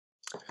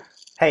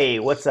Hey,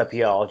 what's up,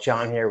 y'all?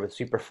 John here with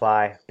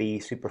Superfly,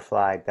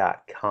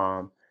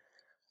 BeSuperfly.com.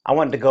 I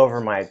wanted to go over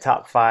my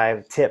top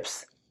 5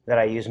 tips that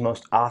I use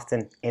most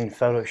often in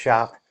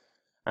Photoshop.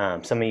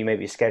 Some of you may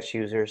be sketch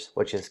users,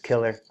 which is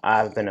killer.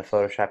 I've been a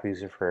Photoshop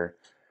user for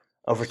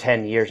over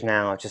 10 years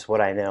now. It's just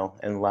what I know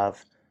and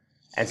love.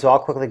 And so I'll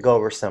quickly go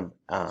over some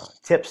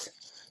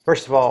tips.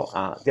 First of all,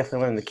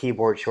 definitely learn the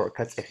keyboard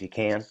shortcuts if you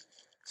can.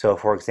 So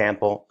for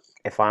example,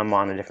 if I'm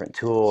on a different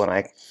tool and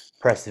I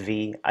press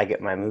V, I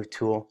get my move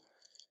tool.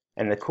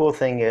 And the cool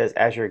thing is,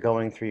 as you're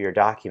going through your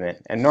document,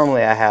 and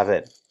normally I have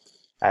it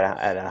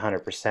at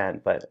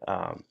 100%, but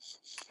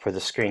for the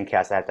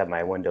screencast, I have to have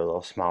my window a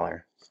little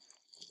smaller.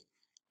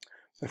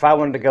 If I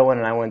wanted to go in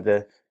and I wanted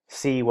to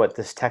see what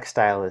this text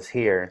style is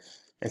here,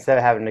 instead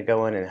of having to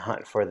go in and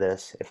hunt for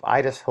this, if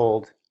I just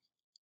hold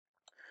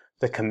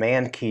the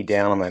command key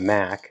down on my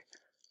Mac,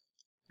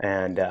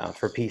 and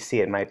for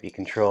PC it might be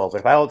control, but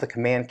if I hold the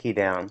command key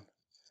down,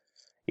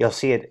 you'll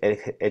see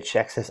it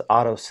checks this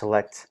auto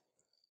select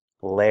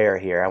layer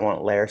here. I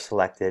want layer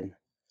selected.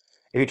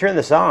 If you turn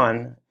this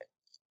on,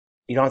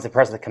 you don't have to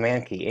press the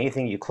command key.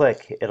 Anything you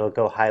click, it'll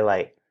go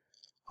highlight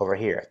over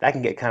here. That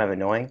can get kind of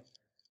annoying.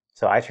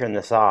 So I turn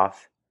this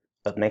off,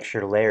 but make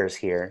sure layers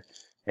here.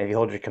 And if you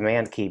hold your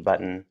command key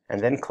button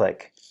and then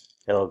click,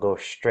 it'll go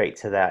straight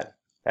to that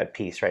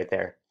piece right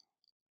there.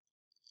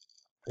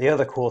 The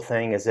other cool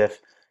thing is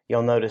if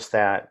you'll notice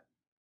that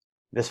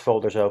this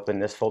folder's open,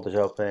 this folder's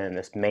open, and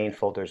this main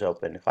folder's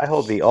open. If I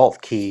hold the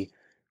Alt key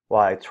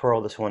while I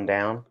twirl this one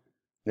down,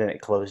 then it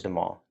closed them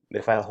all. But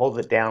if I hold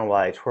it down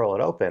while I twirl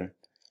it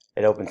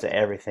opens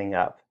everything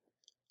up.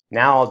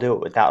 Now I'll do it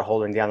without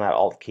holding down that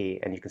Alt key,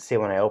 and you can see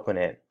when I open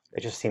it,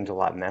 it just seems a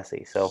lot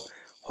messy. So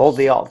hold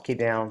the Alt key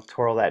down,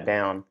 twirl that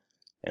down,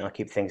 and it'll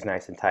keep things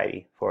nice and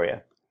tidy for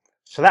you.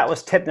 So that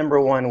was tip number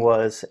 1,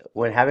 was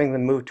when having the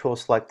Move tool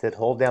selected,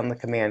 hold down the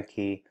Command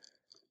key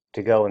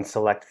to go and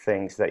select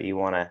things that you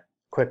want to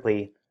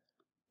quickly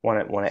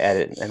want to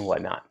edit and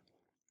whatnot.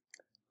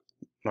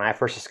 When I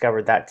first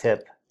discovered that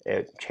tip,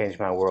 it changed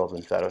my world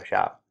in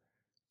Photoshop.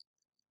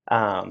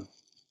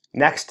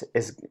 Next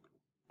is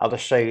I'll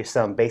just show you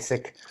some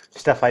basic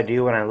stuff I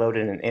do when I load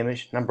in an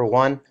image. Number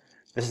 1,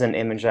 this is an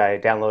image I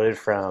downloaded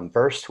from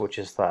Burst, which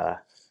is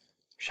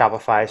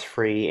Shopify's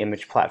free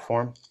image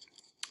platform.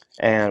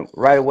 And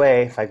right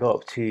away, if I go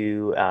up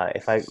to,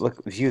 if I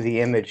view the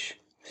image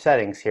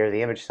settings here,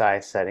 the image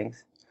size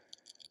settings,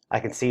 I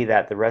can see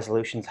that the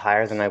resolution's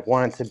higher than I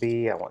want it to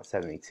be. I want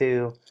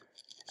 72,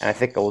 and I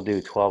think it will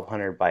do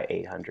 1200 by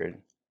 800.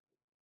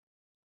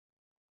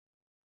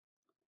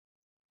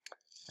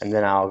 And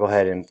then I'll go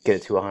ahead and get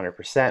it to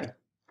 100%.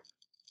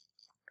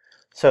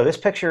 So this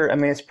picture, I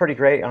mean, it's pretty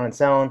great on its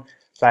own,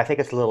 but I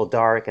think it's a little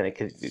dark and it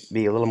could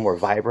be a little more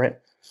vibrant.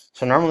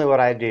 So normally what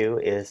I do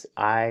is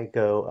I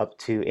go up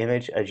to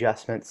Image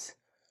Adjustments,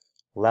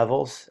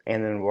 Levels,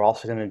 and then we're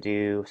also going to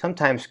do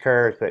sometimes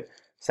curves, but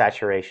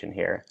saturation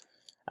here.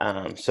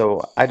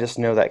 So I just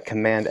know that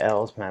Command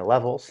L is my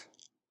levels,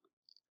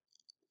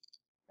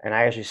 and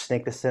I actually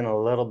sneak this in a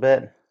little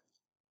bit,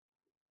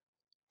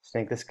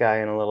 sneak this guy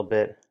in a little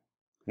bit,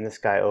 and this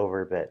guy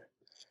over a bit.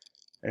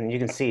 And you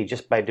can see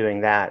just by doing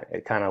that,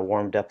 it kind of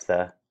warmed up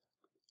the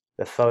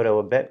photo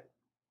a bit.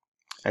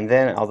 And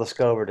then I'll just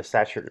go over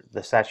to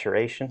the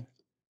saturation,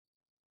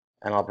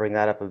 and I'll bring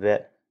that up a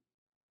bit,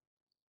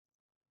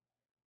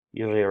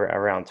 usually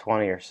around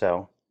 20 or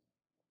so.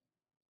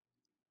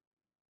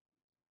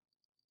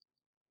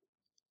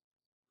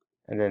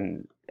 And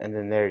then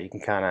there you can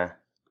kind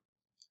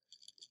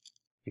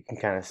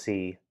of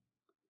see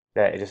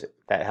that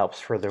that helps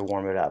further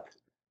warm it up.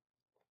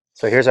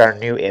 So here's our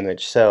new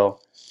image.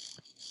 So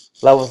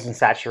levels and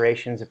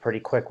saturation is a pretty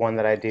quick one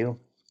that I do.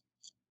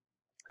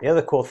 The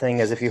other cool thing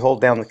is if you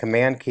hold down the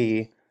Command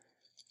key,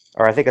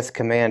 or I think it's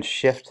Command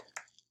Shift,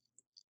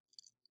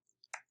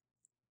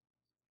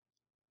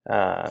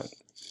 oh,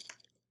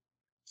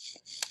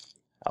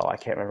 I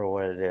can't remember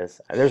what it is.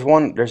 I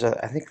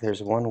think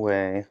there's one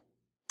way.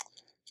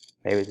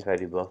 Maybe if I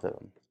do both of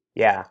them.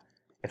 Yeah,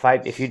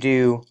 if you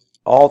do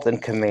Alt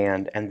and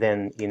Command and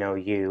then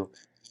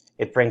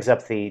it brings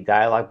up the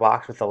dialog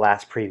box with the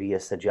last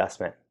previous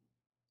adjustment.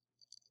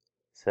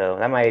 So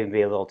that might even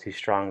be a little too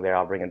strong there.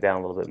 I'll bring it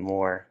down a little bit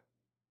more.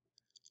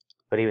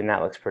 But even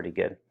that looks pretty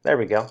good. There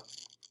we go.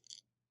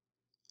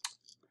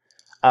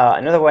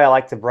 Another way I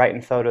like to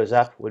brighten photos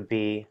up would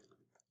be,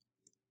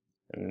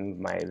 let me move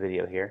my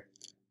video here.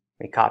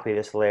 Let me copy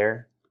this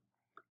layer.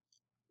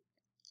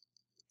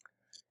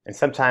 And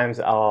or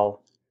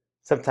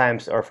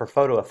for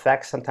photo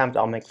effects, sometimes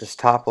I'll make this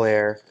top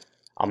layer,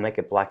 I'll make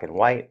it black and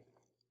white.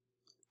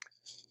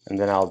 And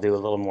then I'll do a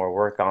little more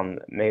work on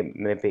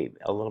maybe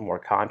a little more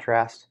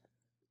contrast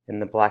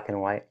in the black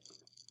and white.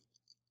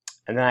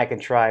 And then I can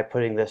try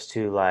putting this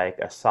to like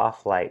a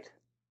soft light,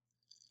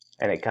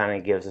 and it kind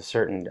of gives a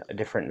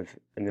different,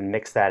 and then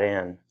mix that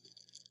in,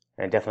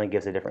 and it definitely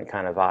gives a different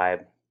kind of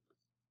vibe.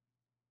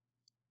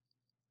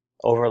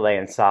 Overlay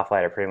and soft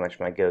light are pretty much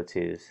my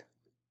go-tos.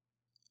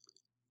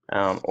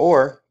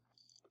 Or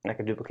I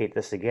can duplicate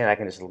this again. I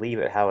can just leave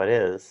it how it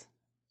is,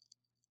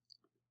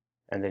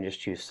 and then just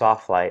choose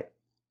soft light,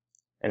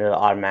 and it'll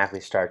automatically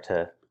start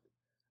to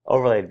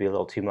overlay. To be a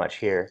little too much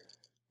here,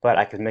 but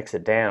I can mix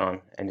it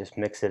down and just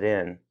mix it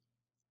in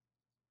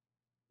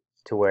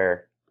to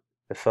where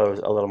the photo's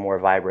a little more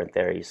vibrant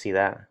there. You see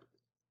that?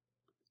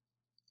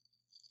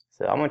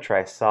 So I'm going to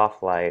try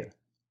soft light.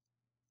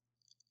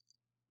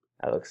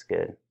 That looks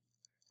good.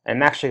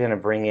 I'm actually going to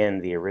bring in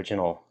the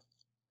original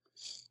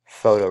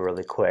photo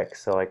really quick,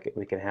 so like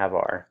we can have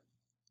our,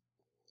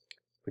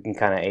 we can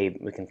kind of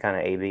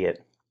A/B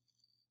it.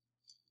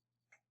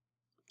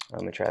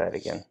 Let me try that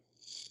again.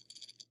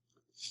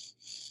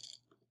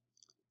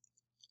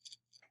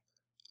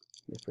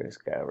 Let's bring this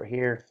guy over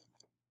here.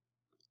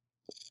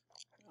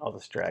 I'll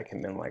just drag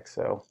him in like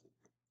so.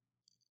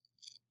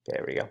 Okay,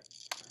 there we go.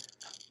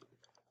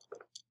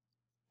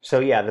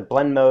 So yeah, the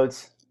blend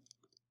modes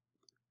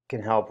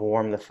can help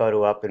warm the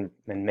photo up and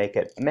make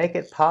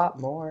it pop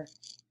more.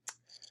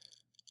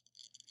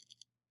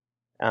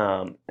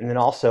 And then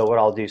also what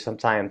I'll do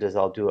sometimes is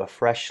I'll do a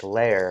fresh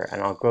layer,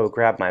 and I'll go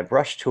grab my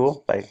brush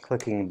tool by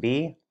clicking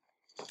B,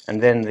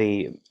 and then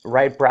the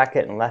right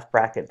bracket and left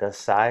bracket does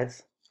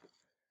size,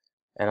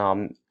 and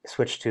I'll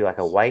switch to like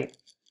a white,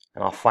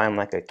 and I'll find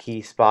like a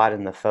key spot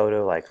in the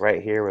photo, like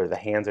right here where the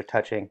hands are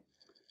touching,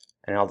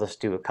 and I'll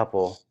just do a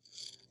couple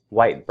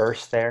white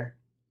bursts there,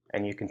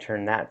 and you can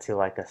turn that to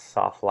like a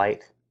soft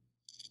light.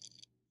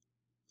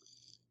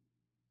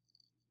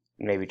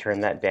 Maybe turn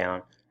that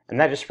down, and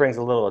that just brings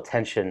a little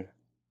attention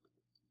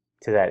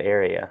to that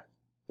area.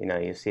 You know,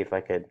 you see if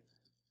I could,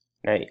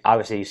 now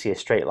obviously you see a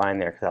straight line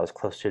there because I was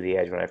close to the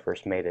edge when I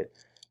first made it,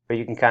 but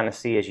you can kind of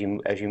see as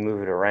you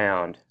move it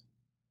around,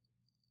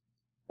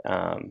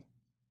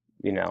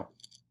 you know,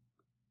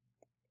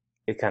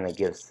 it kind of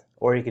gives,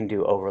 or you can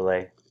do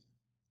overlay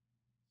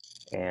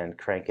and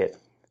crank it.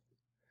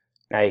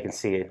 Now you can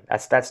see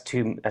that's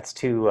too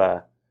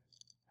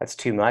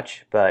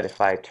much, but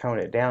if I tone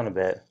it down a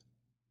bit,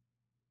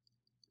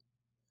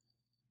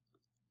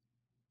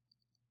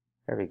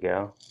 there we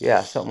go. Yeah,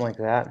 something like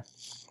that.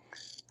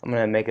 I'm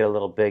gonna make it a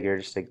little bigger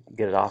just to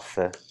get it off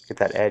get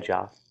that edge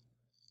off.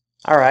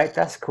 All right,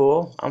 that's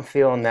cool. I'm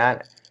feeling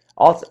that.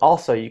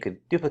 Also, you could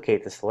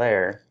duplicate this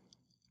layer,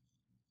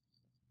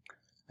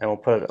 and we'll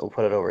put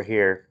it over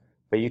here.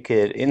 But you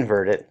could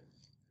invert it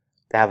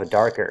to have a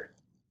darker,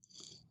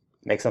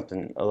 make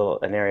something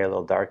an area a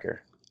little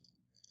darker,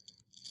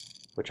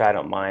 which I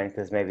don't mind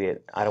because maybe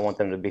I don't want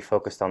them to be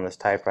focused on this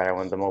typewriter. I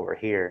want them over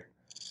here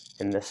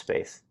in this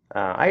space.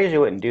 I usually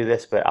wouldn't do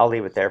this, but I'll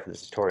leave it there for the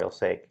tutorial's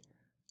sake.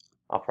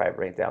 I'll probably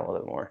bring it down a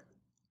little bit more.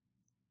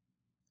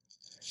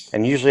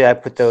 And usually I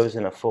put those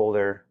in a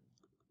folder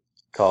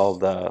called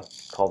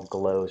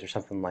glows or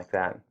something like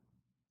that.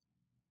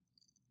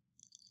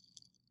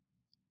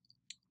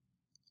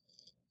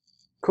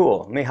 Cool.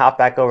 Let me hop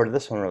back over to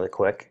this one really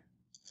quick.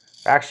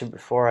 Actually,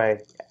 before I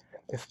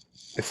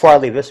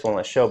leave this one,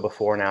 let's show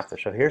before and after.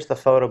 So here's the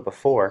photo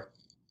before.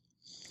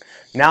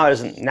 Now it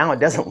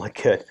doesn't look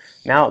good.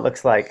 Now it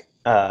looks like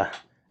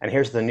and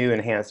here's the new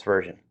enhanced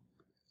version.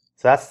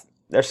 So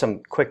there's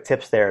some quick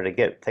tips there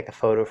to take a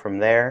photo from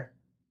there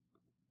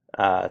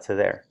to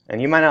there.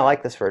 And you might not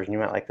like this version. You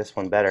might like this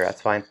one better.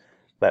 That's fine.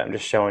 But I'm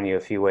just showing you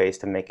a few ways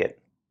to make it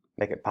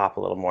pop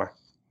a little more.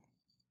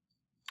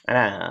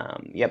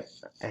 And yep.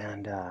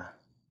 And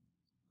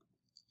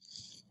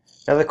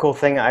another cool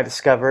thing I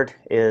discovered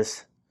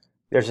is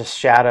there's a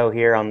shadow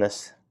here on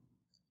this.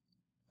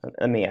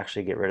 Let me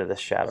actually get rid of this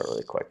shadow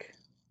really quick.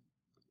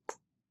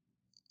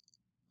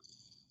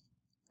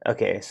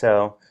 Okay,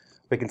 so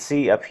we can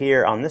see up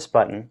here on this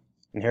button,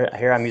 and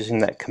here I'm using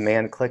that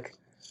command click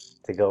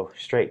to go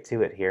straight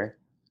to it here.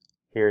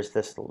 Here's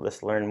this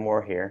learn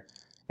more here.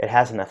 It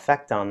has an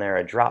effect on there,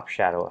 a drop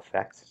shadow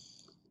effect.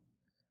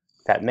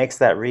 That makes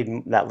that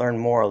learn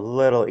more a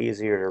little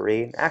easier to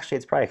read. Actually,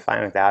 it's probably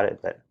fine without it,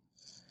 but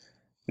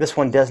this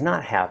one does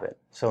not have it.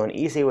 So an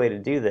easy way to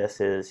do this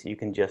is you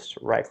can just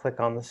right click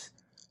on this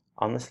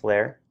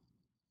layer,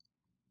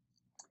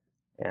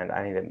 and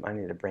I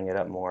need to bring it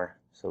up more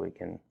so we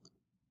can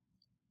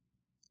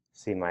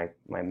see my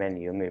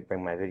menu. Let me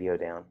bring my video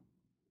down.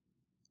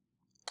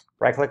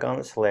 Right click on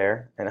this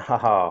layer, and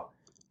oh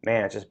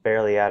man, it's just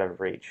barely out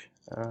of reach.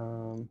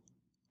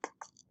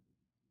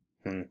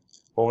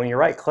 Well, when you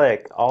right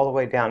click all the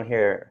way down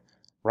here,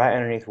 right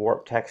underneath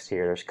warp text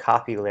here, there's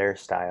copy layer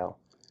style.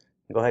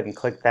 Go ahead and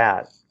click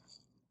that,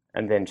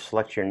 and then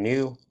select your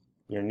new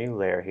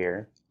layer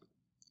here,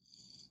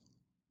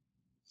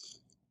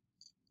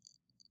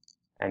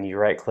 and you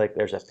right click,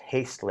 there's a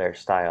paste layer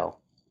style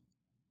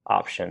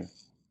option,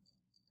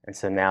 and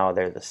so now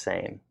they're the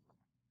same.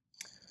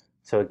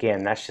 So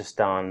again, that's just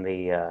on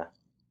the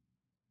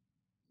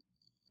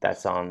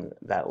that's on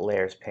that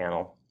layers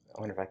panel.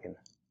 I wonder if I can,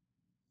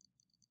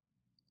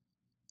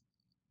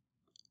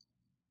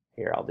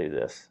 here, I'll do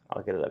this.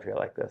 I'll get it up here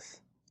like this.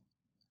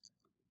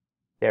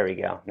 There we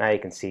go. Now you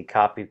can see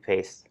copy,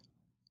 paste,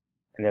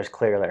 and there's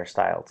clear layer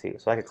style too.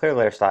 So I could clear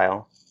layer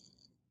style,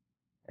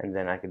 and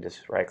then I could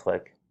just right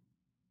click,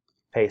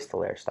 paste the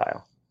layer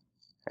style,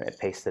 and it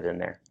pastes it in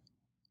there.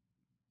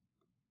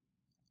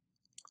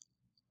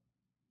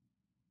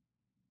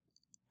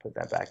 Put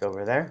that back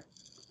over there.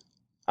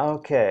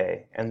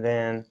 Okay, and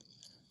then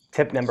that's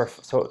tip number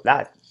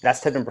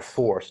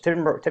 4.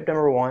 So tip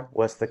number 1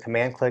 was the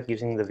command click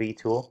using the V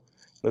tool,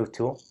 move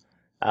tool.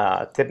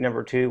 Tip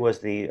number 2 was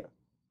the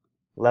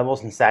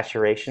levels and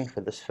saturation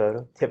for this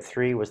photo. Tip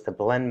 3 was the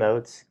blend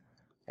modes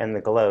and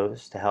the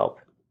glows to help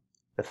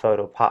the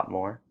photo pop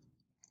more.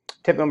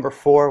 Tip number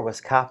 4 was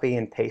copy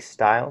and paste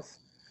styles,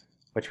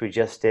 which we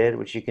just did,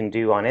 which you can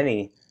do on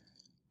any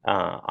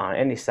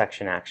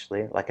section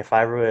actually. Like if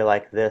I really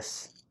like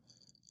this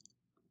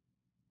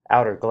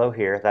outer glow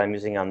here that I'm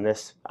using on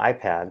this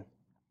iPad,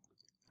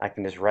 I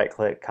can just right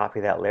click, copy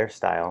that layer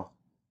style,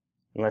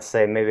 and let's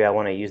say maybe I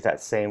want to use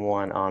that same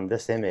one on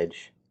this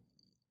image,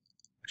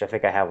 which I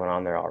think I have one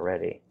on there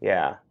already.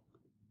 Yeah.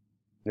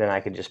 Then I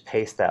could just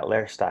paste that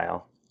layer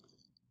style,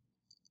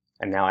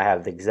 and now I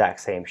have the exact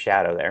same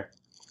shadow there.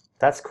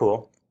 That's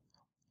cool.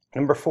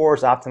 Number 4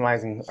 is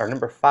optimizing, or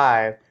number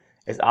 5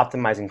 is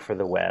optimizing for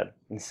the web.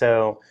 And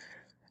so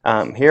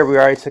here we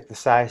already took the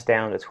size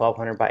down to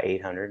 1200 by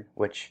 800,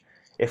 which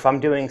if I'm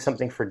doing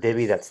something for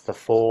Divi that's the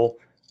full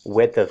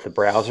width of the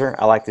browser,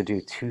 I like to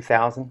do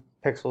 2000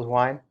 pixels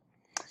wide.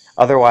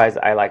 Otherwise,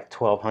 I like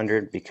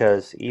 1200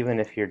 because even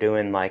if you're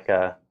doing like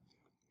a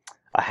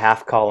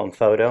half column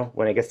photo,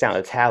 when it gets down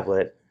to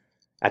tablet,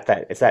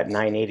 it's at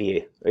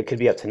 980. It could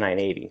be up to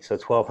 980. So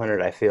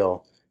 1200 I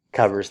feel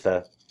covers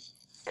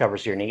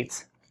your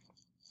needs.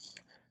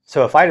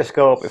 So if I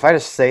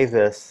just save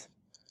this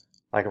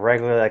like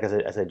regularly, like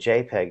as a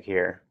JPEG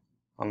here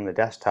on the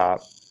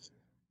desktop,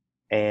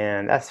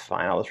 and that's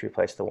fine. I'll just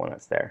replace the one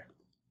that's there.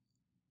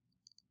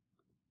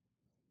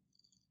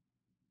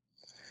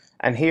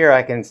 And here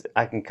I can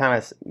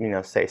kind of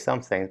say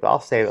some things, but I'll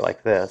save it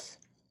like this.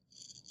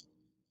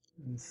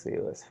 Let's see.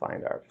 Let's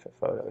find our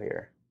photo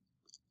here.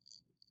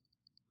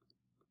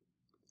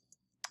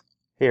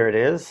 Here it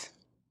is.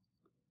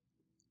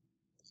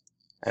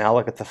 And I'll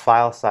look at the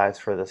file size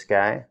for this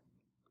guy.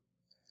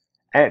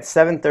 And it's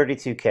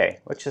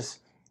 732K, which is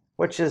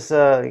it's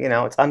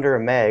under a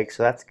meg,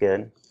 so that's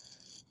good.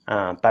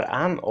 But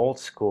I'm old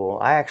school.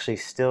 I actually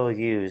still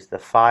use the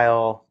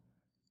file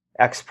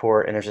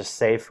export and there's a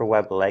save for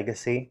web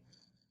legacy,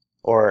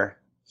 or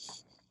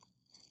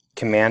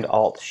Command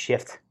Alt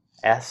Shift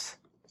S,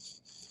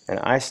 and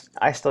I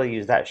still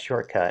use that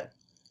shortcut,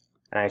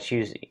 and I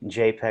choose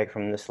JPEG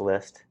from this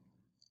list,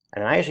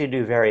 and I usually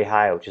do very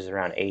high, which is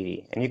around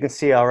 80, and you can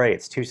see already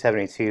it's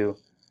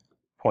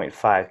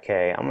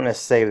 272.5K. I'm going to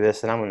save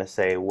this and I'm going to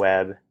say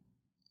web,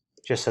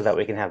 just so that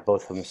we can have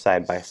both of them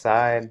side by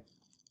side.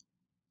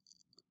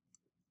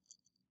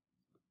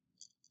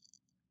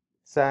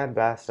 Side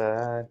by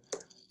side.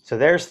 So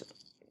there's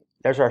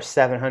our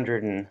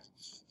 700 and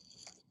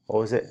what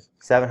was it?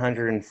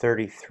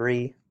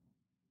 733K,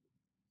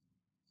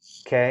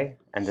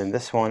 and then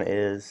this one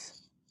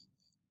is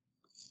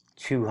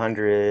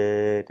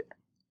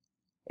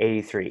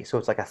 283. So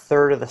it's like a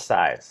third of the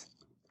size.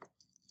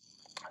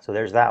 So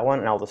there's that one,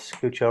 and I'll just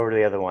scooch over to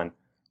the other one.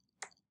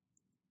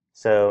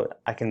 So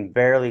I can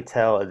barely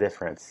tell a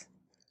difference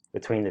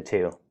between the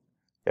two.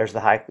 There's the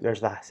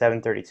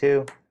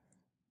 732.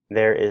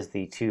 There is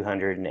the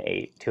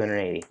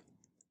 280.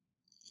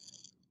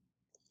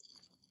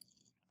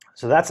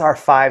 So that's our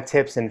 5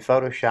 tips in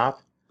Photoshop.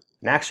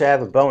 And actually I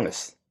have a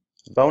bonus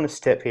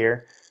tip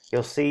here.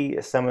 You'll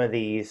see some of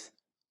these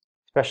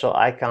special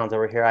icons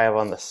over here I have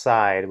on the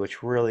side,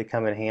 which really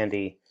come in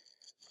handy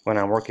when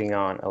I'm working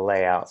on a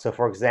layout. So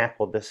for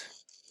example,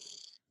 this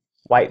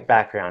white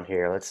background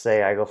here. Let's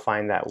say I go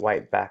find that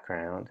white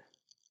background.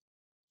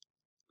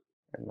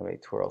 And let me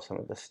twirl some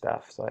of this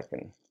stuff so I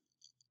can.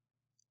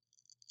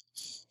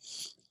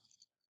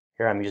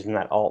 Here I'm using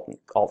that alt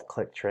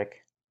click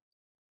trick.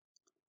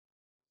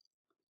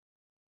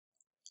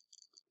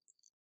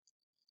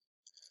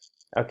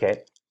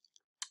 Okay.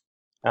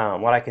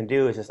 What I can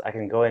do is I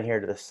can go in here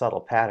to the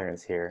subtle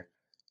patterns here,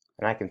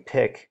 and I can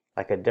pick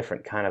like a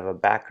different kind of a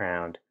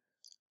background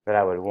that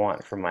I would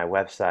want for my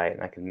website,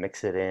 and I can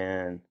mix it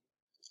in,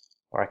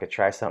 or I could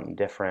try something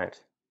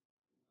different.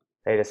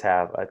 They just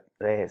have a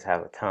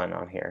ton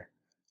on here.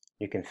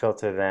 You can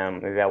filter them.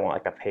 Maybe I want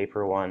like a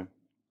paper one.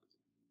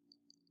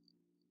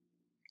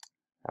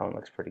 That one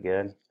looks pretty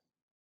good.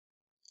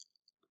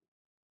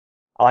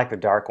 I like the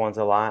dark ones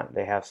a lot.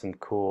 They have some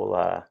cool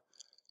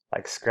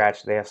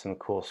they have some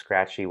cool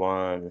scratchy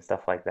ones and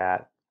stuff like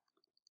that.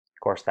 Of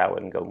course, that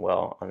wouldn't go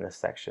well on this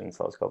section,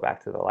 so let's go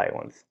back to the light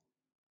ones.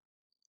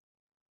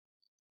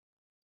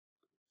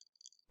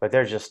 But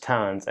there's just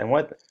tons. And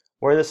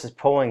where this is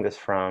pulling this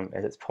from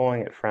is it's pulling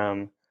it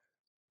from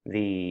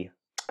the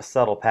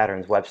Subtle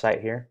Patterns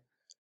website here.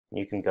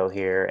 You can go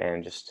here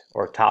and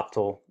or Top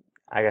Tool,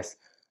 I guess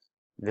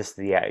you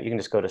can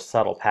just go to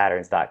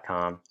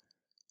subtlepatterns.com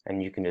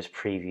and you can just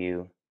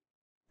preview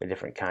the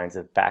different kinds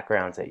of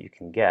backgrounds that you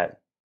can get.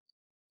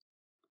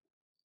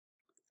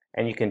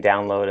 And you can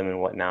download them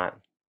and whatnot.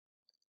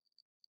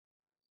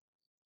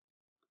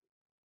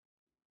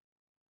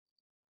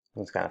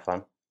 It's kind of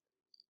fun.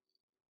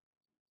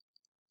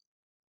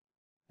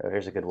 Oh,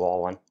 here's a good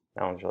wall one.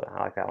 I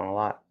like that one a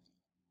lot.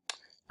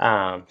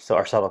 So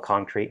our subtle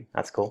concrete,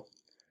 that's cool.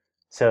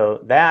 So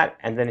that,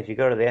 and then if you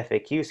go to the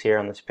FAQs here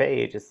on this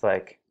page, it's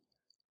like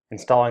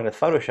installing the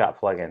Photoshop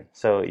plugin.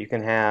 So you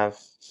can have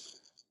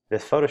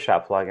this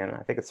Photoshop plugin,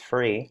 I think it's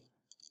free,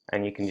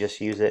 and you can just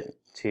use it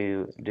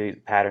to do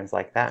patterns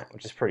like that,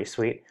 which is pretty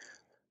sweet.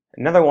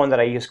 Another one that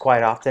I use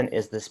quite often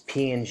is this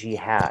PNG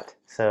hat.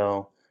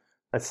 So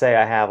let's say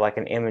I have like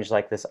an image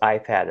like this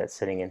iPad that's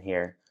sitting in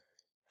here.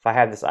 If I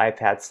have this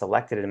iPad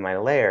selected in my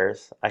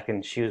layers, I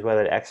can choose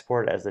whether to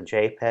export it as a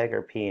JPEG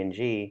or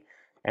PNG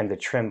and to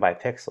trim by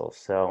pixels.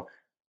 So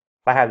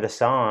if I have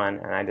this on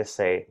and I just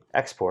say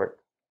export,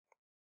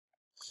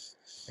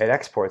 it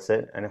exports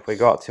it. And if we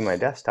go out to my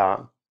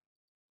desktop,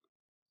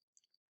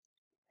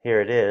 here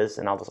it is,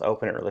 and I'll just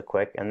open it really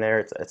quick, and there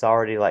it's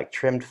already like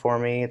trimmed for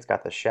me. It's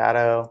got the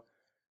shadow,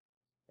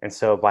 and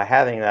so by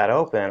having that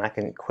open, I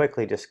can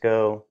quickly just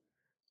go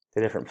to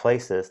different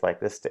places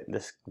like this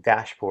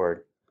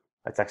dashboard.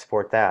 Let's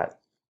export that,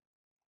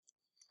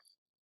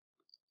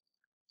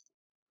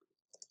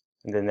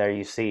 and then there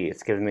you see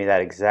it's giving me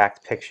that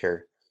exact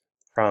picture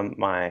from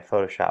my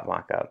Photoshop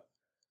mockup.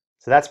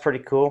 So that's pretty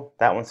cool.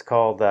 That one's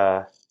called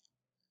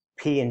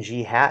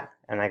PNG hat,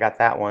 and I got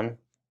that one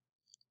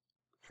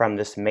from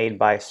this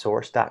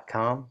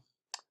madebysource.com.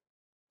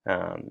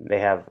 They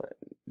have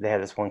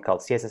this one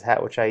called CSS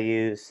hat, which I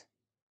use,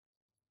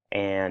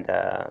 and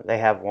they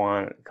have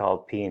one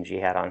called PNG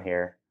hat on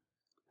here.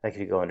 I think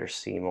if you go under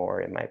see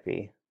more, it might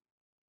be.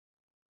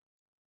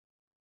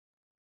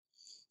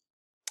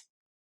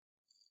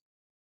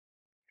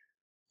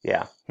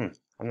 Yeah, I'm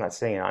not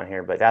seeing it on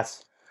here, but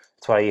that's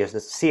what I use.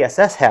 This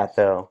CSS hat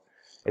though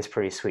is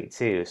pretty sweet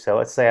too. So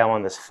let's say I'm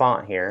on this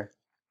font here,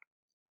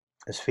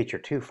 this feature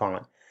 2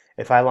 font.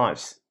 If I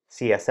launch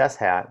CSS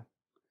hat,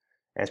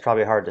 and it's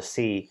probably hard to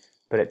see,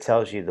 but it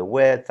tells you the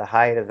width, the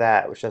height of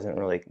that, which doesn't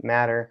really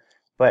matter,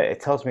 but it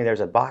tells me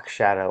there's a box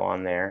shadow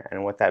on there,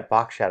 and what that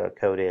box shadow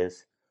code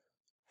is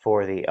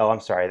for the, oh,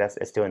 I'm sorry,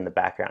 it's doing the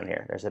background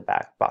here. There's a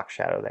box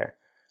shadow there.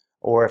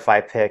 Or if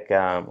I pick,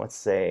 let's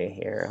say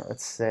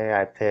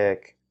I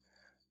pick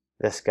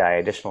this guy,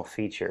 additional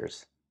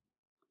features.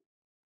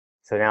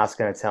 So now it's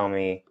going to tell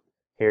me,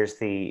 here's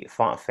the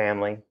font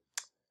family,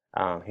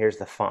 here's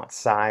the font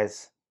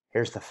size,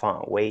 here's the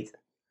font weight.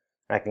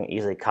 And I can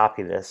easily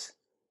copy this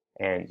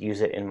and use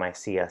it in my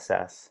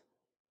CSS.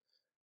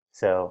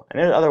 So, and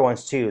there's other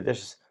ones too.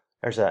 There's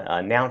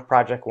a noun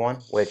project one,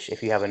 which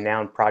if you have a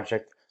noun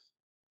project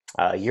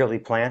yearly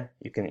plan,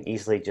 you can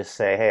easily just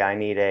say, hey, I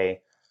need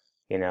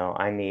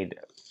I need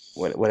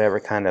whatever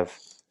kind of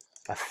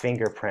a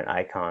fingerprint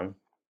icon,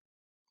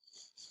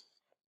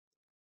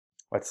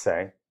 let's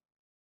say.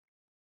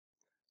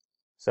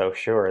 So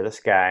sure, this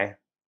guy,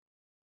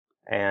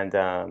 and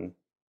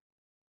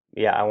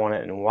yeah, I want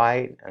it in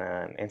white.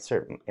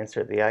 Insert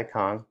the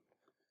icon,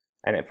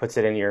 and it puts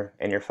it in your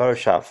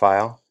Photoshop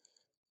file,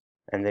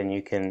 and then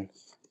you can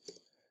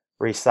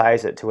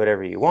resize it to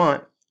whatever you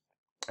want,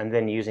 and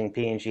then using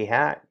PNG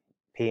hat,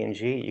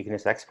 PNG, you can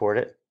just export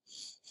it,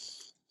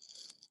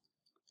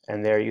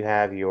 and there you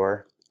have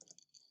your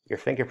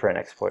fingerprint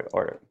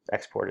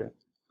exported.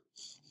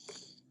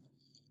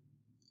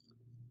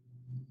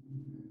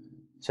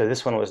 So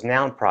this one was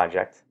noun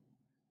project,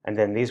 and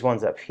then these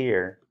ones up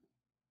here,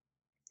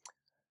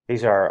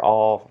 these are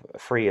all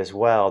free as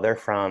well. They're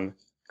from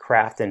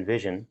Craft and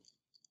Vision,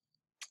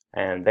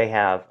 and they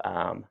have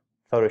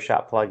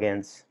Photoshop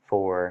plugins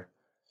for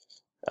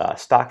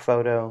stock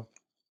photo.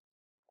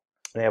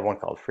 They have one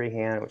called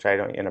Freehand, which I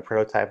don't, in a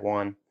prototype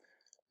one,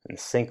 and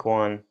Sync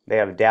one. They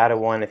have Data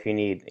one if you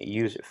need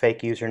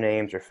fake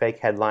usernames or fake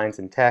headlines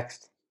and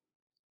text.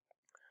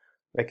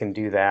 They can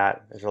do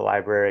that. There's a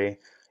library.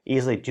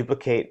 Easily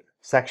duplicate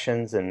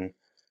sections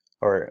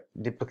or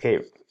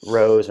duplicate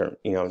rows, or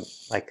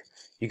like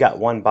you got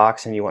one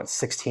box and you want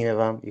 16 of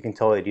them, you can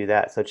totally do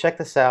that. So check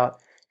this out.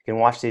 You can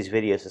watch these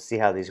videos to see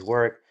how these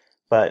work.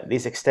 But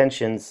these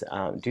extensions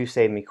do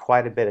save me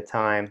quite a bit of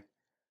time.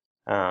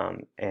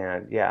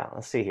 And yeah,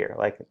 let's see here.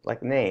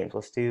 Like names.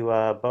 Let's do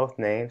both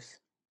names.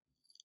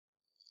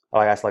 Oh,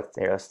 I guess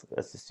here.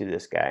 Let's just do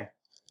this guy.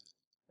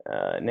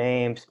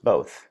 Names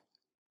both.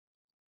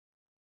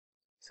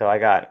 So I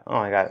got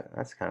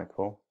that's kind of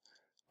cool.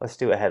 Let's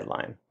do a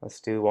headline.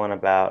 Let's do one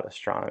about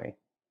astronomy.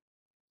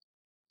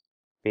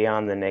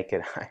 Beyond the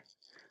naked eye.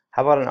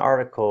 How about an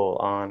article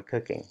on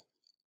cooking?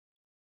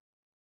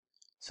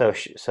 So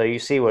you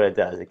see what it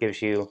does. It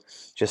gives you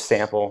just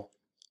sample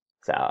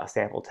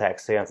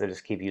text, so you don't have to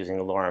just keep using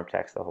lorem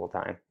text the whole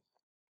time.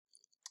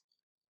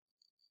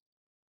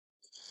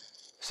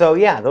 So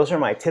yeah, those are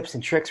my tips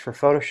and tricks for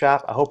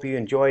Photoshop. I hope you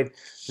enjoyed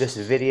this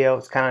video.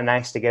 It's kind of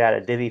nice to get out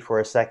of Divi for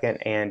a second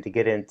and to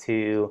get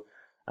into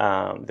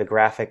the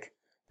graphic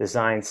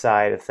design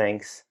side of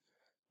things.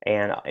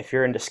 And if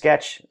you're into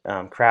Sketch,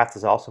 Craft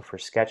is also for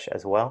Sketch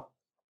as well.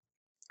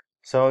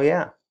 So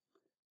yeah,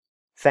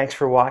 thanks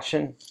for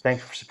watching.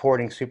 Thanks for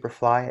supporting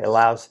Superfly. It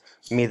allows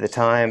me the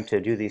time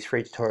to do these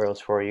free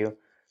tutorials for you.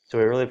 So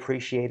we really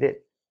appreciate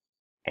it.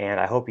 And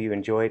I hope you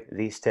enjoyed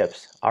these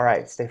tips. All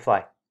right, stay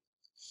fly.